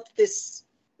developed this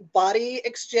body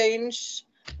exchange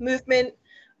movement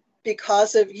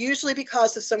usually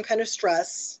because of some kind of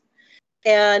stress.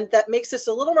 And that makes us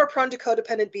a little more prone to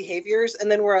codependent behaviors.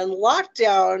 And then we're on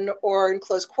lockdown or in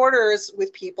close quarters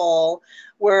with people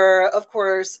where, of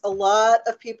course, a lot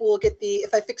of people will get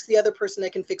if I fix the other person, I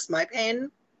can fix my pain.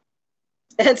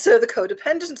 And so the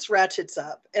codependence ratchets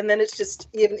up. And then it's just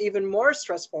even more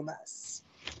stressful mess.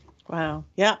 Wow.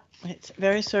 Yeah. It's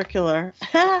very circular.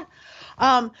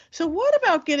 So what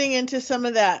about getting into some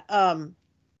of that,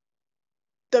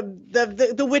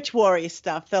 the witch worry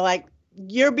stuff? They're like,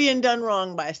 you're being done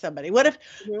wrong by somebody. What if,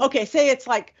 okay, say it's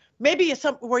like, maybe it's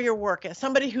where you're working,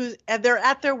 somebody they're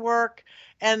at their work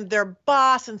and their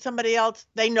boss and somebody else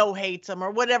they know hates them, or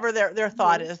whatever their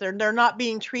thought is. They're not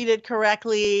being treated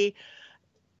correctly.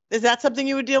 Is that something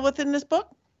you would deal with in this book?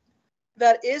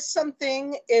 That is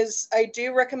something. I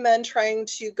do recommend trying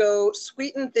to go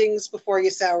sweeten things before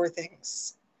you sour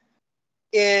things.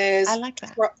 I like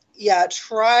that.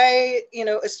 Try,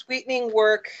 a sweetening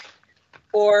work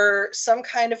or some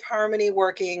kind of harmony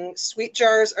working. Sweet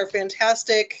jars are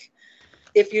fantastic.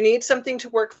 If you need something to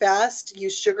work fast,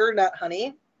 use sugar, not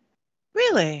honey.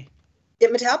 Really?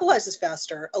 It metabolizes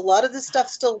faster. A lot of this stuff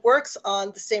still works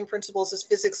on the same principles as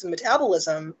physics and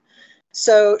metabolism.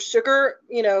 So sugar,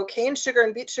 cane sugar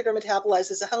and beet sugar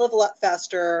metabolizes a hell of a lot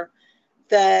faster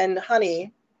than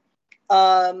honey.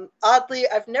 Oddly,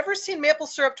 I've never seen maple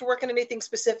syrup to work in anything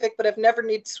specific, but I've never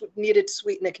needed to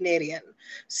sweeten a Canadian.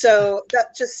 So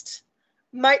that just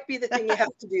might be the thing you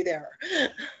have to do there.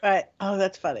 Right. Oh,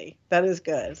 that's funny. That is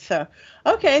good. So,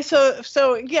 okay.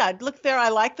 So yeah, look there. I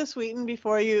like the sweeten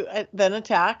before you then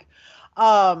attack.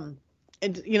 And,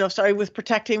 sorry, with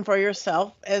protecting for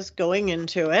yourself as going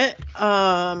into it.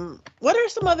 What are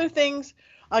some other things,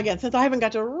 again, since I haven't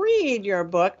got to read your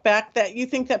book back, that you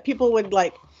think that people would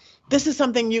like, this is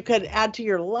something you could add to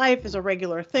your life as a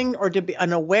regular thing, or to be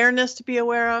an awareness to be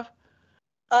aware of?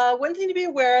 One thing to be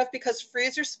aware of, because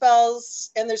freezer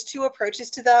spells, and there's two approaches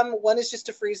to them. One is just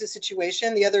to freeze a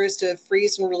situation. The other is to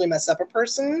freeze and really mess up a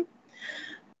person.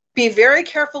 Be very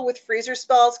careful with freezer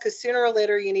spells, because sooner or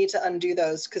later you need to undo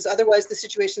those, because otherwise the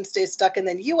situation stays stuck and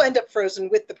then you end up frozen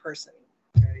with the person.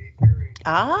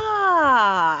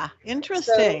 Ah,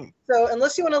 interesting. So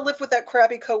unless you want to live with that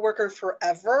crappy coworker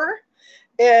forever,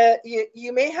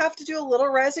 you may have to do a little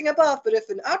rising above, but if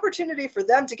an opportunity for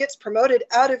them to get promoted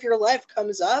out of your life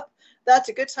comes up, that's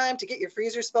a good time to get your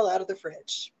freezer spell out of the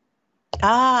fridge.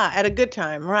 Ah, at a good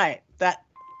time, right.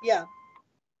 Yeah.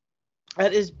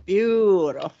 That is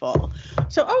beautiful.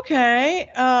 So, okay.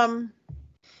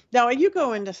 Now you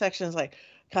go into sections like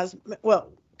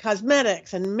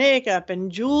cosmetics and makeup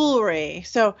and jewelry.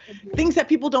 So things that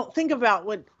people don't think about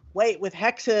with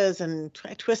hexes and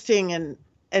twisting and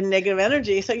negative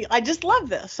energy. So I just love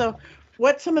this. So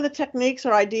what's some of the techniques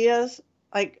or ideas,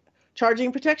 like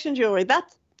charging protection jewelry?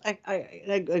 That's a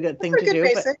good thing to do.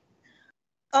 Basic.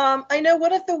 I know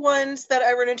one of the ones that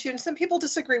I run into, and some people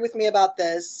disagree with me about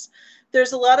this,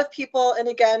 there's a lot of people, and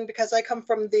again, because I come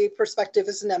from the perspective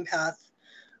as an empath,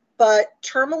 but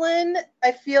tourmaline,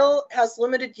 I feel, has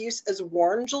limited use as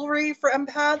worn jewelry for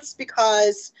empaths,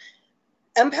 because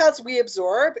empaths, we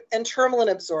absorb, and tourmaline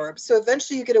absorbs. So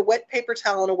eventually you get a wet paper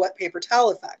towel and a wet paper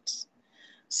towel effect.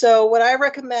 So what I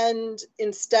recommend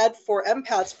instead for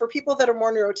empaths, for people that are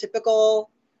more neurotypical,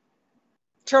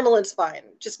 tourmaline's fine.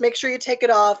 Just make sure you take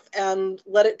it off and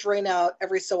let it drain out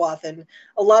every so often.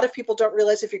 A lot of people don't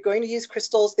realize if you're going to use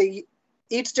crystals,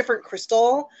 each different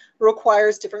crystal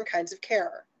requires different kinds of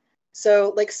care.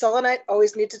 So like selenite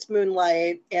always needs its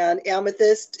moonlight, and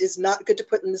amethyst is not good to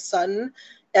put in the sun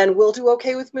and will do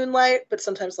okay with moonlight, but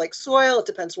sometimes like soil, it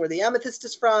depends where the amethyst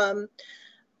is from.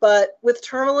 But with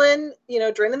tourmaline,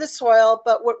 drain in the soil,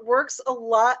 but what works a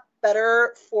lot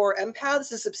better for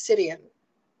empaths is obsidian.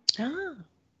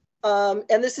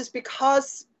 And this is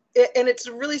because, and it's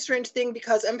a really strange thing,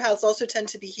 because empaths also tend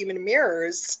to be human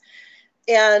mirrors,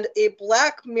 and a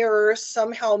black mirror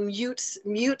somehow mutes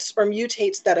or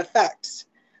mutates that effect.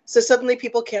 So suddenly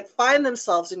people can't find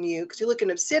themselves in you, because you look in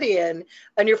obsidian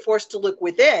and you're forced to look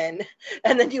within,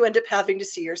 and then you end up having to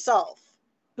see yourself.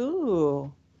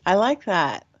 Ooh, I like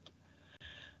that.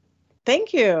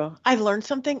 Thank you. I learned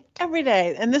something every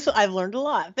day, and I've learned a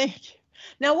lot. Thank you.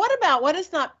 Now, what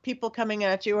is not people coming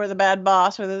at you or the bad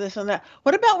boss or the this and that?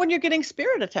 What about when you're getting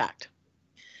spirit attacked?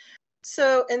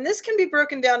 So, and this can be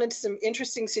broken down into some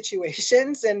interesting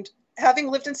situations. And having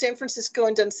lived in San Francisco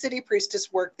and done city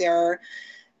priestess work there,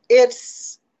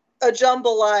 it's a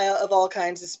jambalaya of all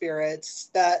kinds of spirits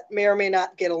that may or may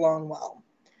not get along well.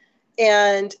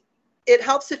 And it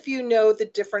helps if you know the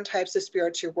different types of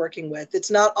spirits you're working with.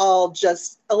 It's not all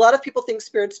just, a lot of people think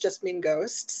spirits just mean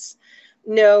ghosts.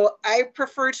 No, I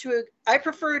prefer to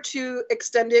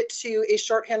extend it to a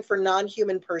shorthand for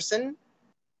non-human person,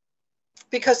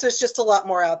 because there's just a lot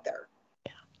more out there.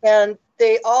 Yeah. And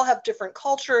they all have different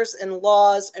cultures and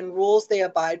laws and rules they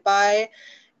abide by.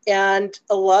 And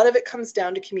a lot of it comes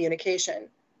down to communication.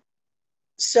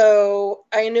 So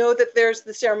I know that there's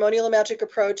the ceremonial magic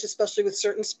approach, especially with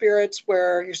certain spirits,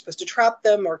 where you're supposed to trap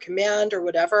them or command or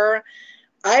whatever.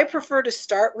 I prefer to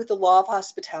start with the law of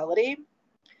hospitality,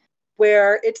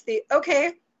 where it's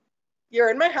okay,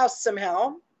 you're in my house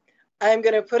somehow. I'm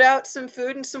going to put out some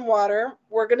food and some water.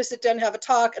 We're going to sit down and have a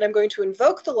talk, and I'm going to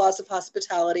invoke the laws of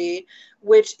hospitality,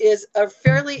 which is a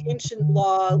fairly ancient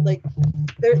law. Like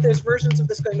there's versions of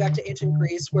this going back to ancient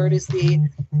Greece, where it is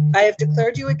I have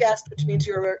declared you a guest, which means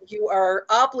you are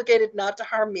obligated not to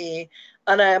harm me,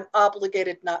 and I am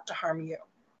obligated not to harm you.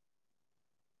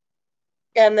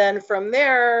 And then from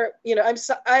there,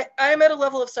 I'm at a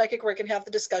level of psychic where I can have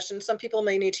the discussion. Some people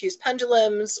may need to use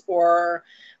pendulums, or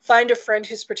find a friend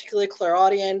who's particularly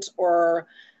clairaudient, or,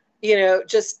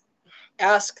 just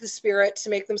ask the spirit to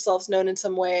make themselves known in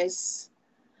some ways.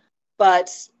 But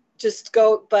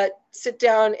sit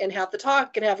down and have the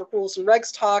talk, and have a rules and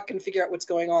regs talk, and figure out what's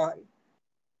going on.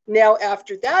 Now,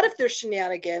 after that, if there's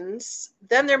shenanigans,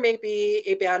 then there may be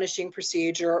a banishing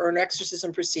procedure or an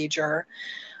exorcism procedure.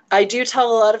 I do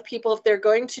tell a lot of people if they're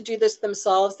going to do this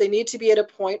themselves, they need to be at a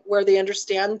point where they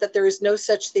understand that there is no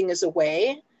such thing as a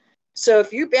way. So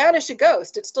if you banish a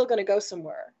ghost, it's still going to go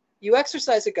somewhere. You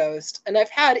exorcise a ghost. And I've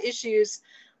had issues,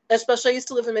 especially I used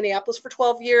to live in Minneapolis for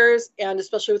 12 years, and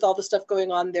especially with all the stuff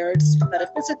going on there, it's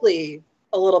metaphysically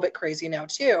a little bit crazy now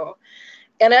too.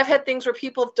 And I've had things where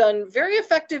people have done very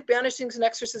effective banishings and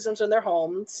exorcisms in their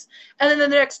homes. And then the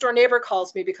next door neighbor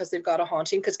calls me because they've got a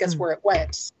haunting, because guess where it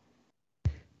went?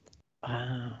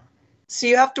 Wow. So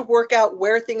you have to work out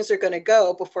where things are going to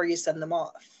go before you send them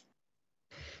off.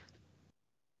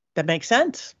 That makes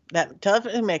sense. That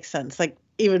definitely makes sense. Like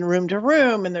even room to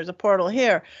room, and there's a portal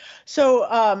here. So,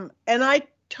 and I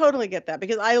totally get that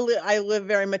because I live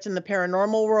very much in the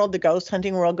paranormal world, the ghost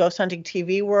hunting world, ghost hunting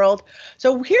TV world.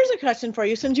 So here's a question for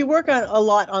you. Since you work on a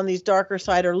lot on these darker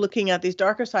side or looking at these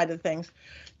darker side of things,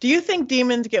 do you think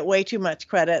demons get way too much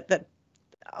credit? That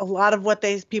a lot of what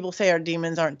people say are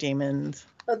demons aren't demons?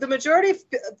 The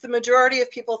majority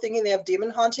of people thinking they have demon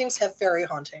hauntings have fairy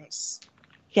hauntings.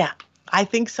 Yeah, I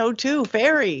think so too.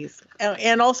 Fairies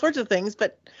and all sorts of things,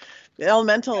 but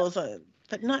elementals,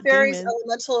 but not fairies, demons.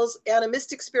 Elementals,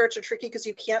 animistic spirits are tricky because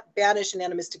you can't banish an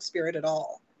animistic spirit at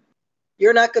all.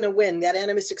 You're not going to win. That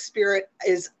animistic spirit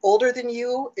is older than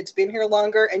you. It's been here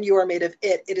longer, and you are made of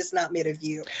it. It is not made of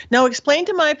you. Now, explain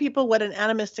to my people what an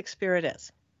animistic spirit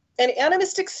is. An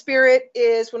animistic spirit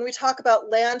is when we talk about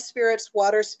land spirits,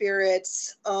 water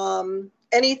spirits,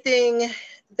 anything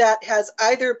that has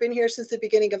either been here since the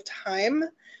beginning of time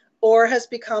or has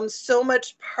become so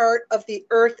much part of the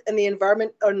earth and the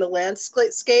environment and the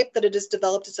landscape that it has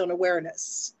developed its own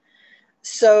awareness.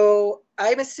 So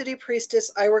I'm a city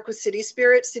priestess. I work with city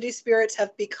spirits. City spirits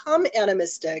have become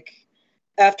animistic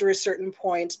after a certain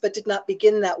point, but did not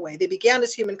begin that way. They began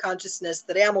as human consciousness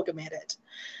that amalgamated.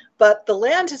 But the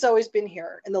land has always been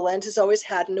here, and the land has always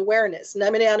had an awareness. And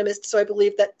I'm an animist, so I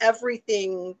believe that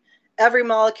everything, every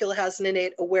molecule has an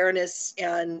innate awareness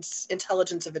and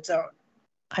intelligence of its own.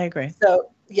 I agree.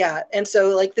 So, yeah. And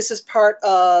so, like, this is part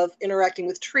of interacting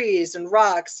with trees and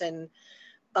rocks. And,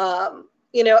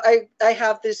 you know, I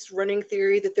have this running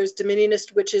theory that there's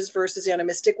dominionist witches versus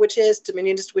animistic witches.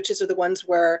 Dominionist witches are the ones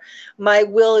where my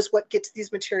will is what gets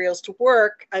these materials to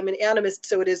work. I'm an animist,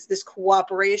 so it is this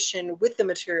cooperation with the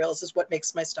materials is what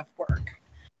makes my stuff work.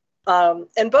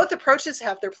 And both approaches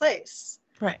have their place.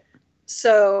 Right.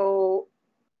 So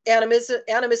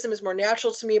animism is more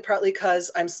natural to me, partly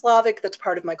because I'm Slavic. That's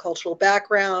part of my cultural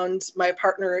background. My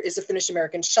partner is a Finnish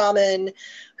American shaman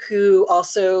who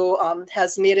also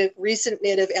has recent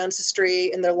native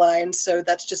ancestry in their line. So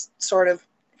that's just sort of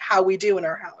how we do in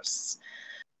our house.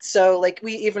 So like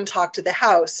we even talk to the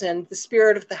house, and the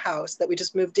spirit of the house that we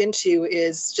just moved into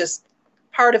is just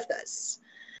part of this.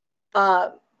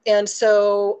 And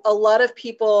so a lot of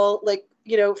people, like,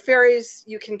 you know, fairies,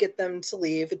 you can get them to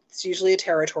leave. It's usually a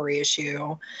territory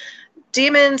issue.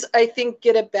 Demons, I think,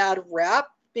 get a bad rap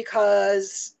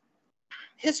because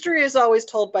history is always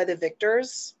told by the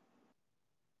victors.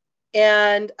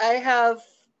 And I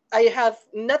have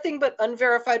nothing but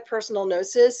unverified personal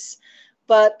gnosis,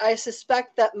 but I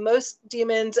suspect that most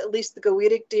demons, at least the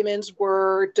Goetic demons,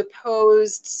 were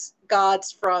deposed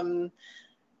gods from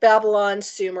Babylon,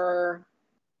 Sumer,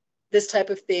 this type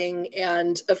of thing.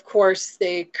 And of course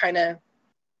they kind of,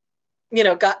 you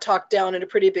know, got talked down in a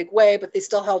pretty big way, but they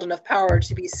still held enough power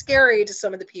to be scary to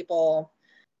some of the people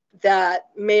that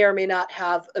may or may not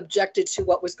have objected to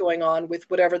what was going on with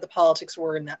whatever the politics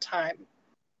were in that time.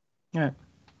 Yeah.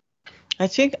 I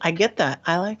think I get that.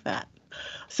 I like that.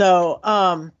 So,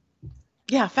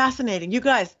 yeah, fascinating. You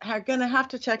guys are going to have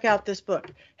to check out this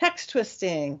book, Hex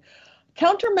Twisting,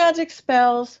 Counter-Magick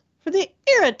Spells for the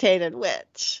Irritated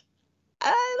Witch.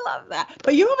 I love that.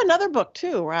 But you have another book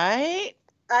too, right?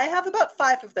 I have about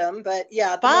 5 of them, but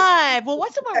yeah. 5. Well,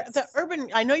 what's about the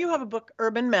urban? I know you have a book,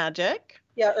 Urban Magic.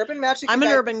 Yeah, Urban Magic. I'm an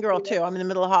urban girl too. I'm in the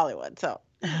middle of Hollywood, so.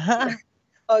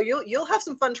 Oh, you'll have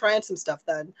some fun trying some stuff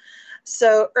then.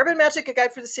 So Urban Magic, A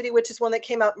Guide for the City, which is one that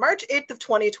came out March 8th of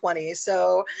 2020.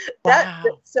 So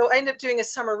so I ended up doing a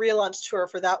summer relaunch tour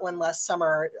for that one last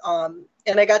summer.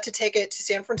 And I got to take it to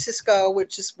San Francisco,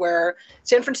 which is where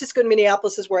San Francisco and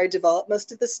Minneapolis is where I developed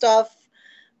most of the stuff.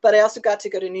 But I also got to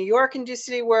go to New York and do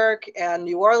city work, and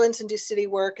New Orleans and do city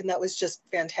work. And that was just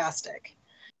fantastic.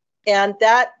 And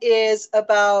that is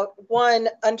about, one,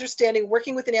 understanding,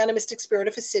 working with an animistic spirit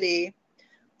of a city,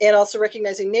 and also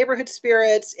recognizing neighborhood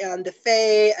spirits and the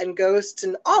fae and ghosts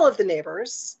and all of the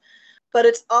neighbors. But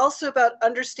it's also about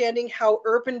understanding how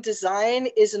urban design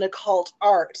is an occult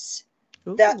art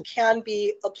that can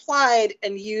be applied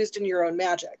and used in your own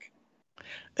magic.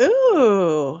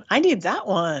 Ooh, I need that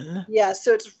one. Yeah,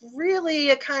 so it's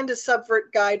really a kind of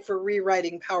subvert guide for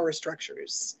rewriting power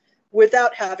structures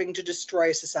without having to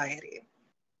destroy society.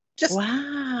 Just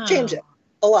change Wow. it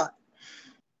a lot.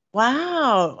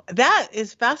 Wow, that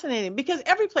is fascinating because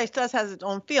every place does has its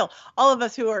own feel. All of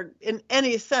us who are in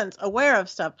any sense aware of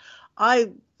stuff,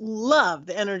 I love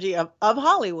the energy of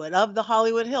Hollywood, of the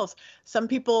Hollywood Hills. Some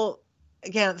people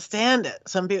can't stand it.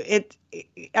 Some people,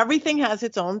 everything has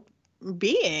its own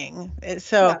being.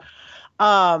 So,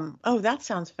 Yeah. oh, that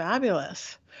sounds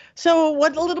fabulous. So,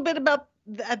 what a little bit about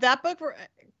that book?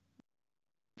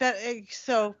 That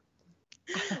so.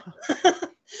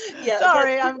 Yeah,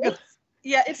 Sorry, I'm good.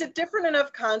 yeah, it's a different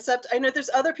enough concept. I know there's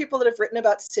other people that have written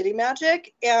about city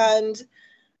magic, and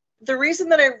the reason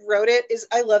that I wrote it is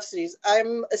I love cities.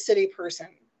 I'm a city person.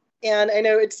 And I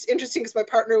know it's interesting because my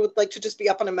partner would like to just be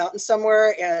up on a mountain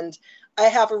somewhere, and I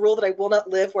have a rule that I will not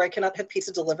live where I cannot have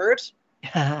pizza delivered.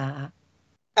 I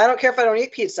don't care if I don't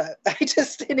eat pizza.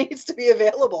 It needs to be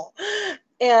available.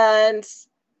 And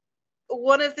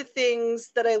one of the things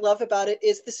that I love about it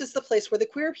is this is the place where the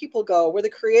queer people go, where the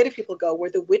creative people go, where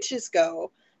the witches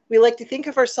go. We like to think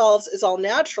of ourselves as all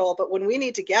natural, but when we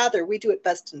need to gather, we do it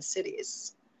best in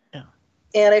cities. Yeah.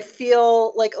 And I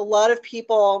feel like a lot of the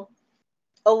people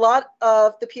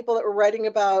that were writing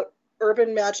about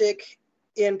urban magic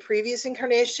in previous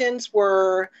incarnations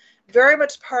were very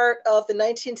much part of the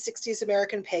 1960s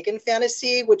American pagan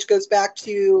fantasy, which goes back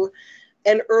to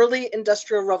an early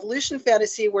industrial revolution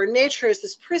fantasy where nature is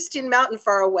this pristine mountain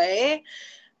far away.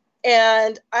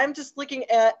 And I'm just looking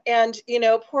at, and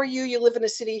poor you live in a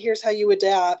city, here's how you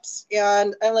adapt.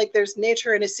 And I'm like, there's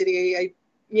nature in a city.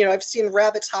 I've seen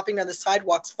rabbits hopping down the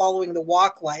sidewalks following the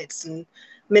walk lights in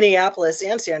Minneapolis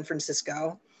and San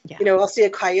Francisco. Yeah. I'll see a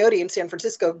coyote in San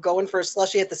Francisco going for a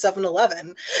slushie at the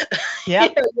 7-Eleven. Yeah.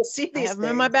 You'll see these I have them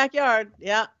things. in my backyard.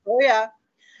 Yeah. Oh, yeah.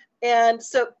 And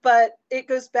so, but it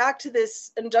goes back to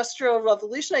this industrial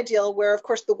revolution ideal where, of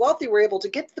course, the wealthy were able to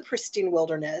get to the pristine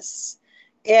wilderness.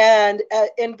 And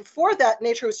before that,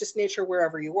 nature was just nature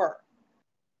wherever you were.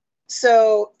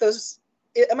 So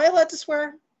am I allowed to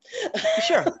swear?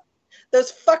 Sure.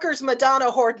 Those fuckers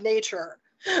Madonna hoard nature.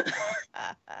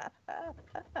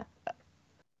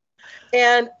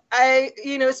 And I,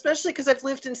 especially because I've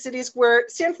lived in cities where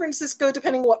San Francisco,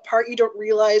 depending on what part, you don't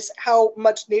realize how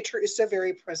much nature is so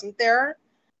very present there.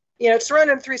 It's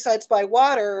surrounded on three sides by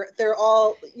water. They're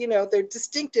all, they're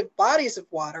distinctive bodies of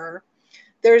water.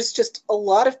 There's just a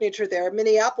lot of nature there.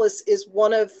 Minneapolis is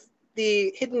one of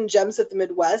the hidden gems of the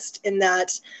Midwest in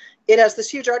that it has this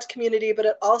huge arts community, but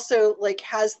it also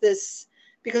has this,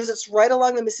 because it's right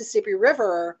along the Mississippi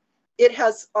River, it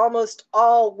has almost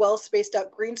all well-spaced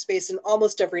out green space in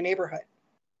almost every neighborhood.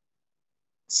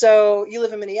 So you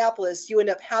live in Minneapolis, you end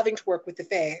up having to work with the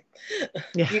Fae.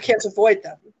 Yeah. You can't avoid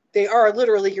them. They are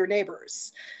literally your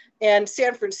neighbors. And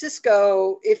San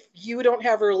Francisco, if you don't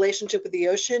have a relationship with the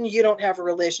ocean, you don't have a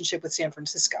relationship with San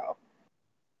Francisco.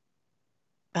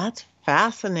 That's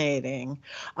fascinating.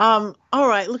 All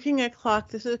right, looking at clock,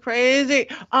 this is crazy.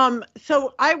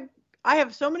 So I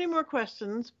have so many more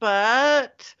questions,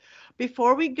 but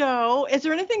before we go, is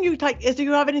there anything you like? Do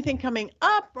you have anything coming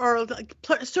up, or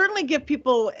certainly give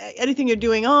people anything you're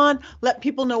doing on? Let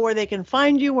people know where they can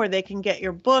find you, where they can get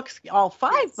your books, all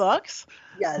 5 books.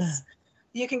 Yes.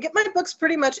 You can get my books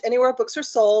pretty much anywhere books are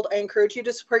sold. I encourage you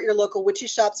to support your local witchy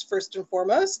shops first and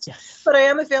foremost. Yes. But I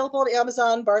am available on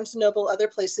Amazon, Barnes & Noble, other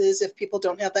places if people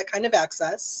don't have that kind of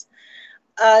access.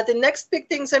 The next big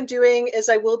things I'm doing is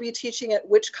I will be teaching at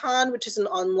WitchCon, which is an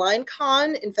online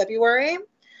con in February.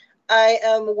 I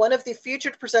am one of the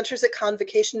featured presenters at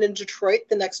Convocation in Detroit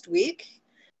the next week.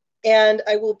 And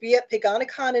I will be at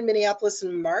Pagonicon in Minneapolis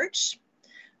in March.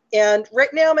 And right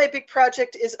now, my big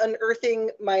project is unearthing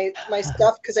my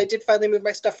stuff, because I did finally move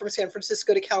my stuff from San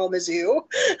Francisco to Kalamazoo.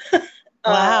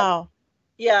 Wow.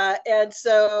 Yeah, and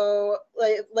so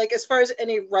like as far as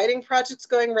any writing projects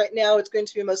going right now, it's going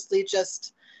to be mostly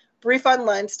just brief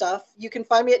online stuff. You can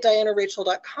find me at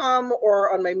dianarajchel.com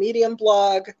or on my Medium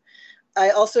blog.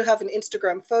 I also have an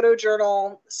Instagram photo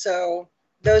journal. So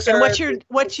those are. And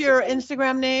what's your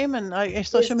Instagram name and your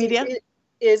social media? It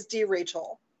is D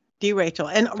Rajchel. D Rajchel.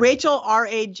 And Rachel,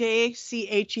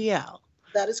 Rajchel.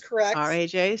 That is correct.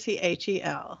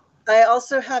 Rajchel. I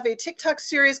also have a TikTok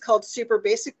series called Super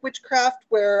Basic Witchcraft,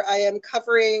 where I am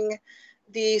covering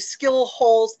the skill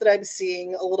holes that I'm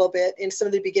seeing a little bit in some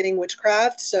of the beginning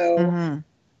witchcraft. So,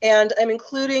 and I'm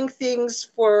including things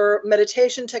for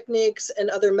meditation techniques and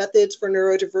other methods for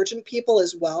neurodivergent people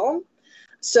as well.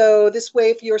 So this way,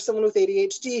 if you're someone with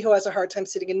ADHD who has a hard time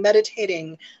sitting and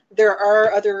meditating, there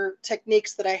are other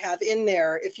techniques that I have in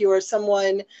there. If you are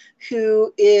someone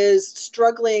who is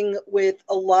struggling with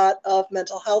a lot of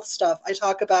mental health stuff, I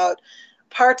talk about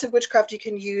parts of witchcraft you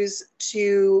can use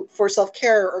for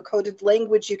self-care, or coded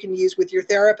language you can use with your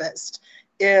therapist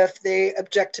if they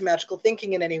object to magical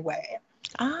thinking in any way.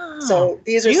 So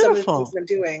these are some of the things I'm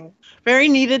doing. Very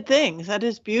needed things. That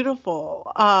is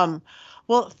beautiful.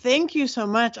 Well, thank you so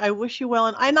much. I wish you well,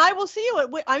 and I will see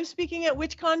you I'm speaking at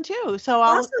WitchCon too. So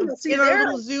I'll see our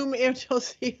little Zoom if you'll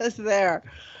see us there.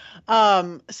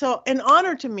 So an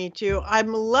honor to meet you.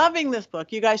 I'm loving this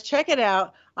book. You guys check it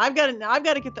out. I've got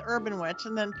to get the Urban Witch,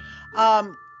 and then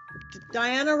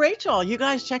Diana Rajchel, you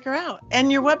guys check her out. And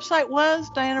your website was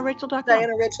dianarajchel.com.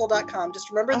 dianarajchel.com. Just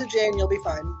remember the J and you'll be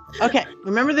fine. Okay,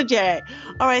 remember the J.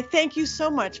 All right, thank you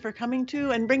so much for coming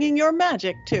to and bringing your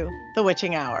magic to the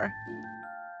Witching Hour.